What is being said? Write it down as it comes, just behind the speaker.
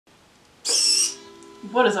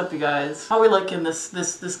What is up, you guys? How are we liking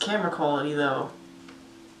this camera quality though?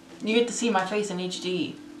 You get to see my face in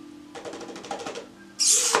HD.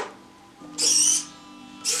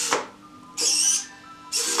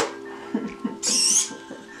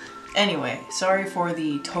 Anyway, sorry for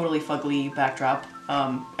the totally fugly backdrop.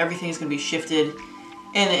 Everything is gonna be shifted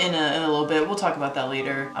in a little bit. We'll talk about that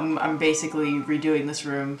later. I'm basically redoing this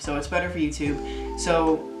room, so it's better for YouTube.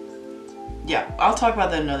 So yeah, I'll talk about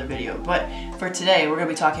that in another video. But for today, we're gonna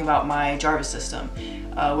be talking about my Jarvis system,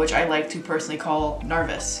 which I like to personally call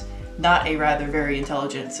Narvis. Not a rather very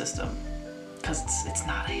intelligent system, because it's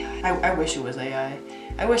not AI. I wish it was AI.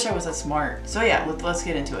 I wish I was that smart. So yeah, let's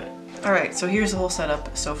get into it. Alright, so here's the whole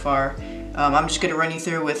setup so far. I'm just gonna run you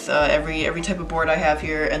through with every type of board I have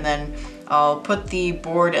here, and then I'll put the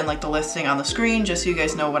board and like the listing on the screen just so you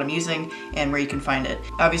guys know what I'm using and where you can find it.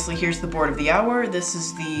 Obviously, here's the board of the hour. This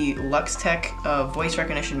is the Luxtech voice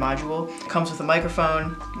recognition module. It comes with a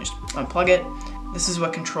microphone. You can just unplug it. This is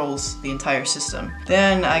what controls the entire system.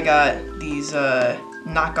 Then I got these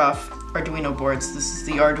knockoff Arduino boards. This is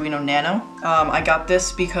the Arduino Nano. I got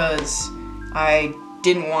this because I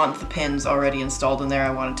didn't want the pins already installed in there.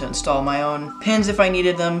 I wanted to install my own pins if I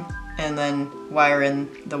needed them, and then wire in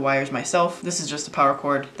the wires myself. This is just a power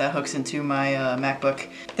cord that hooks into my MacBook.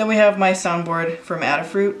 Then we have my soundboard from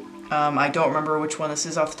Adafruit. I don't remember which one this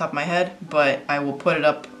is off the top of my head, but I will put it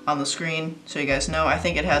up on the screen so you guys know. I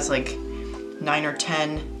think it has like 9 or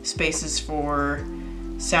 10 spaces for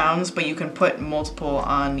sounds, but you can put multiple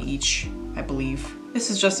on each, I believe. This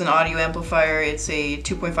is just an audio amplifier. It's a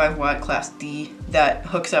 2.5 watt Class D that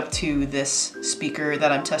hooks up to this speaker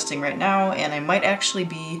that I'm testing right now, and I might actually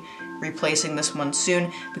be replacing this one soon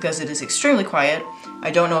because it is extremely quiet. I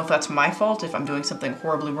don't know if that's my fault, if I'm doing something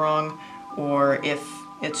horribly wrong, or if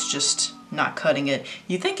it's just not cutting it.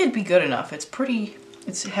 You'd think it'd be good enough. It's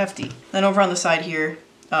hefty. Then over on the side here,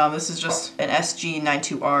 this is just an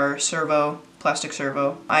SG92R servo. Plastic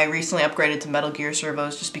servo. I recently upgraded to Metal Gear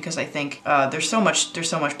servos just because I think they're so much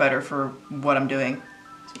better for what I'm doing.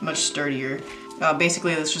 It's much sturdier.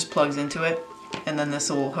 Basically, this just plugs into it, and then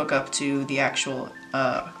this will hook up to the actual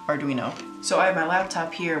Arduino. So I have my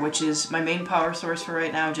laptop here, which is my main power source for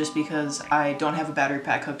right now, just because I don't have a battery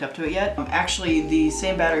pack hooked up to it yet. Actually, the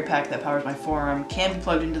same battery pack that powers my forearm can be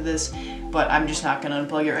plugged into this, but I'm just not gonna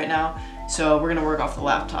unplug it right now. So we're gonna work off the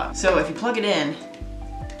laptop. So if you plug it in,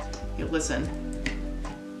 you listen.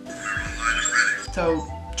 So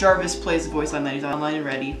Jarvis plays the voice line that he's online and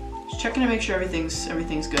ready. Just checking to make sure everything's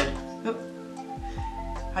good. Oop.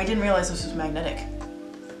 I didn't realize this was magnetic.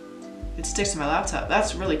 It sticks to my laptop.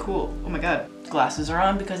 That's really cool. Oh my god. Glasses are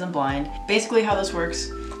on because I'm blind. Basically how this works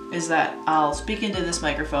is that I'll speak into this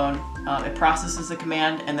microphone, it processes the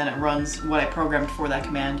command, and then it runs what I programmed for that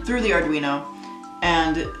command through the Arduino.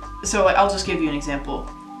 And so I'll just give you an example.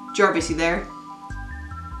 Jarvis, you there?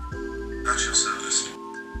 Gotcha, service.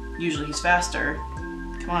 Usually he's faster.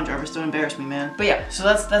 Come on, Jarvis, don't embarrass me, man. But yeah, so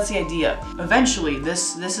that's the idea. Eventually,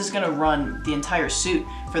 this is gonna run the entire suit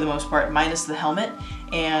for the most part, minus the helmet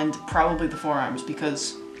and probably the forearms,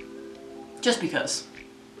 just because.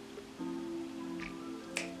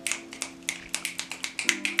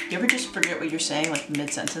 You ever just forget what you're saying, like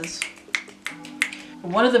mid-sentence?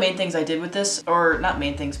 One of the main things I did with this, or not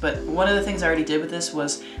main things, but one of the things I already did with this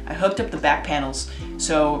was I hooked up the back panels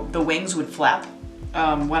so the wings would flap.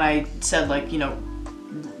 When I said, like, you know,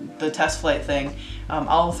 the test flight thing,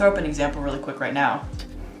 I'll throw up an example really quick right now.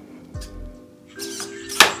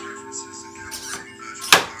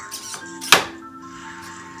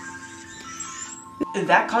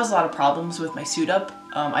 That caused a lot of problems with my suit up.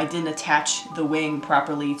 I didn't attach the wing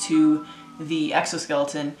properly to the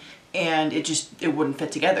exoskeleton, and it wouldn't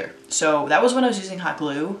fit together. So that was when I was using hot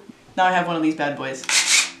glue. Now I have one of these bad boys.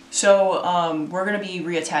 So we're gonna be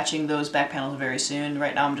reattaching those back panels very soon.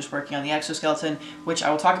 Right now I'm just working on the exoskeleton, which I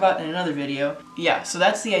will talk about in another video. Yeah, so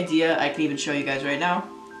that's the idea. I can even show you guys right now.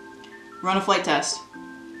 Run a flight test.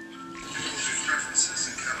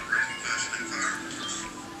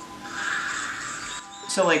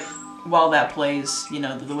 So like, while that plays, you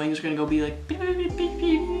know, the wings are gonna go be like beep, beep, beep, beep,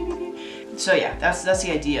 beep. So yeah, that's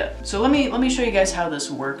the idea. So let me show you guys how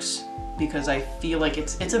this works, because I feel like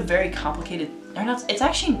it's a very complicated, or not, it's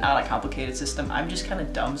actually not a complicated system. I'm just kind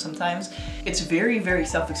of dumb sometimes. It's very, very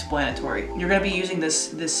self-explanatory. You're gonna be using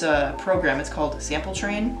this program. It's called Sample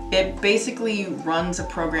Train. It basically runs a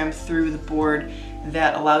program through the board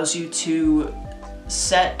that allows you to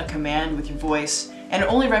set a command with your voice, and it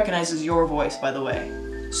only recognizes your voice, by the way.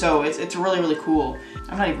 So it's really, really cool.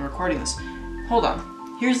 I'm not even recording this. Hold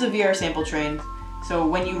on. Here's the VR sample train. So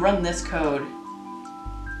when you run this code,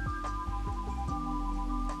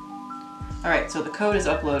 Alright, so the code is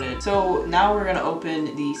uploaded. So now we're gonna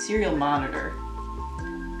open the serial monitor.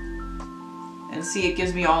 And see, it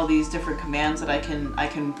gives me all these different commands that I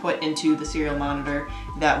can put into the serial monitor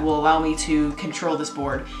that will allow me to control this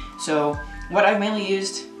board. So what I've mainly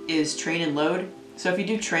used is train and load. So if you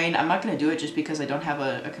do train, I'm not gonna do it just because I don't have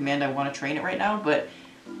a command I wanna train it right now, but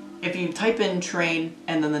if you type in train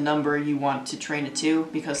and then the number you want to train it to,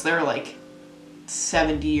 because there are like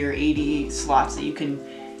 70 or 80 slots that you can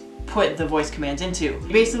put the voice commands into. You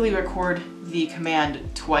basically record the command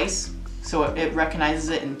twice, so it recognizes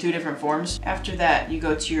it in 2 different forms. After that, you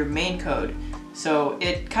go to your main code. So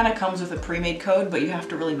it kind of comes with a pre-made code, but you have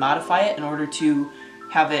to really modify it in order to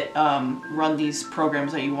have it run these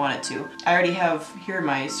programs that you want it to. I already have, here are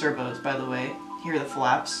my servos, by the way. Here are the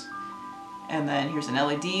flaps. And then here's an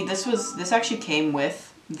LED. This actually came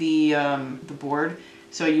with the board,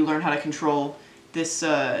 so you learn how to control this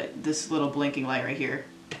this little blinking light right here.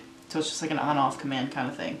 So it's just like an on-off command kind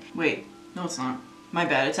of thing. Wait, no, it's not. My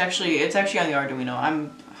bad. It's actually on the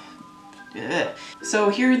Arduino. So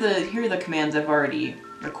here are the commands I've already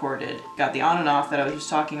recorded. Got the on and off that I was just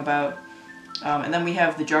talking about, and then we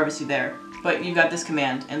have the Jarvis there. But you've got this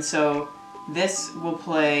command, and so this will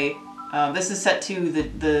play. This is set to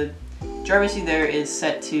the Jarvis there is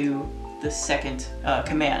set to the second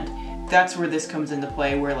command. That's where this comes into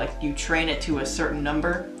play, where like you train it to a certain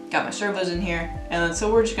number. Got my servos in here, and then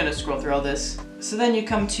so we're just gonna scroll through all this. So then you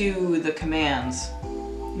come to the commands.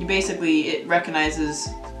 You basically, it recognizes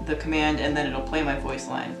the command and then it'll play my voice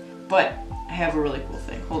line. But I have a really cool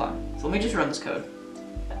thing. Hold on. So let me just run this code.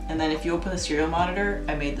 And then if you open the serial monitor,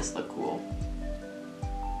 I made this look cool.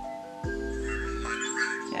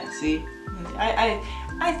 Yeah, see?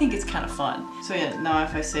 I think it's kind of fun. So yeah, now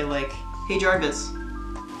if I say like, hey Jarvis.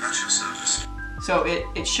 At your service. So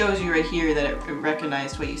it shows you right here that it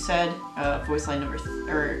recognized what you said, voice line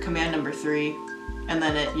or command number 3, and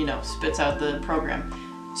then it, you know, spits out the program.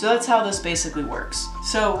 So that's how this basically works.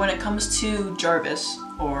 So when it comes to Jarvis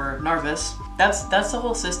or Narvis, that's the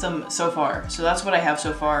whole system so far. So that's what I have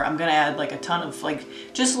so far. I'm gonna add like a ton of like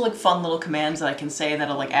just like fun little commands that I can say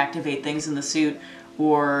that'll like activate things in the suit,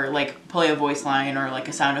 or like play a voice line or like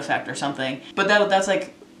a sound effect or something. But that's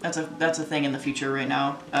a thing in the future right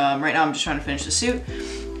now. Right now I'm just trying to finish the suit.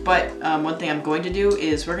 But one thing I'm going to do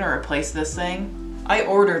is we're gonna replace this thing. I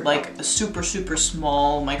ordered like a super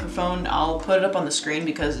small microphone. I'll put it up on the screen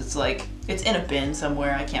because it's in a bin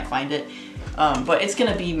somewhere. I can't find it. But it's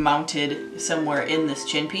gonna be mounted somewhere in this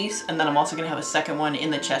chin piece, and then I'm also gonna have a second one in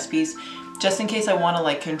the chest piece, just in case I wanna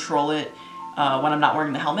like control it when I'm not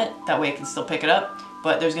wearing the helmet. That way I can still pick it up.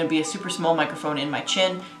 But there's going to be a super small microphone in my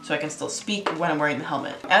chin so I can still speak when I'm wearing the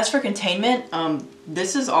helmet. As for containment,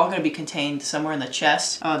 this is all going to be contained somewhere in the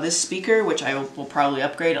chest. This speaker, which I will probably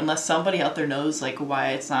upgrade unless somebody out there knows like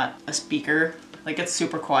why it's not a speaker. Like it's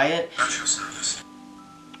super quiet. At your service.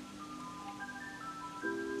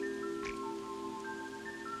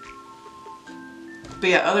 But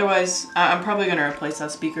yeah, otherwise, I'm probably going to replace that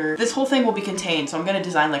speaker. This whole thing will be contained, so I'm going to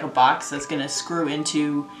design like a box that's going to screw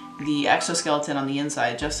into the exoskeleton on the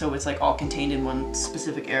inside, just so it's like all contained in one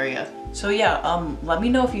specific area. So yeah, let me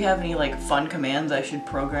know if you have any like fun commands I should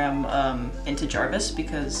program into Jarvis,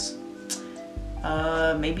 because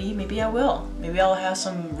maybe I will. Maybe I'll have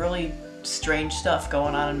some really strange stuff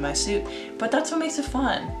going on in my suit, but that's what makes it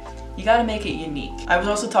fun. You gotta make it unique. I was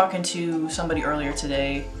also talking to somebody earlier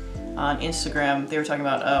today on Instagram. They were talking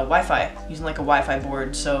about Wi-Fi, using like a Wi-Fi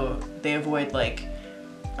board so they avoid like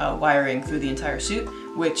wiring through the entire suit,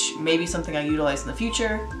 which may be something I utilize in the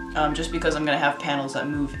future, just because I'm gonna have panels that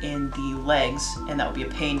move in the legs, and that would be a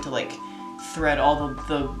pain to like thread all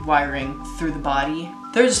the wiring through the body.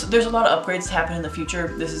 There's a lot of upgrades to happen in the future.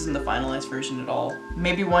 This isn't the finalized version at all.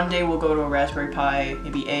 Maybe one day we'll go to a Raspberry Pi,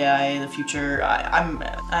 maybe AI in the future. I'm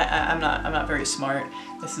not very smart.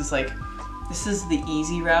 This is the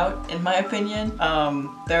easy route, in my opinion.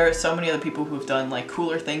 There are so many other people who have done like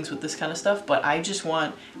cooler things with this kind of stuff, but I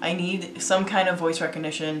need some kind of voice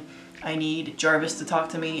recognition, I need Jarvis to talk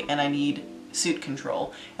to me, and I need suit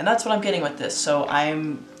control. And that's what I'm getting with this, so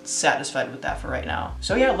I'm satisfied with that for right now.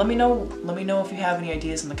 So yeah, let me know if you have any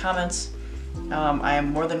ideas in the comments. I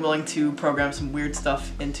am more than willing to program some weird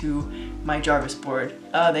stuff into my Jarvis board.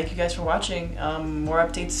 Thank you guys for watching. More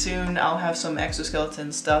updates soon. I'll have some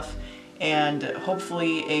exoskeleton stuff, and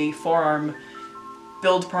hopefully a forearm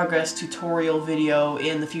build progress tutorial video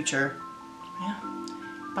in the future. Yeah.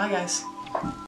 Bye guys.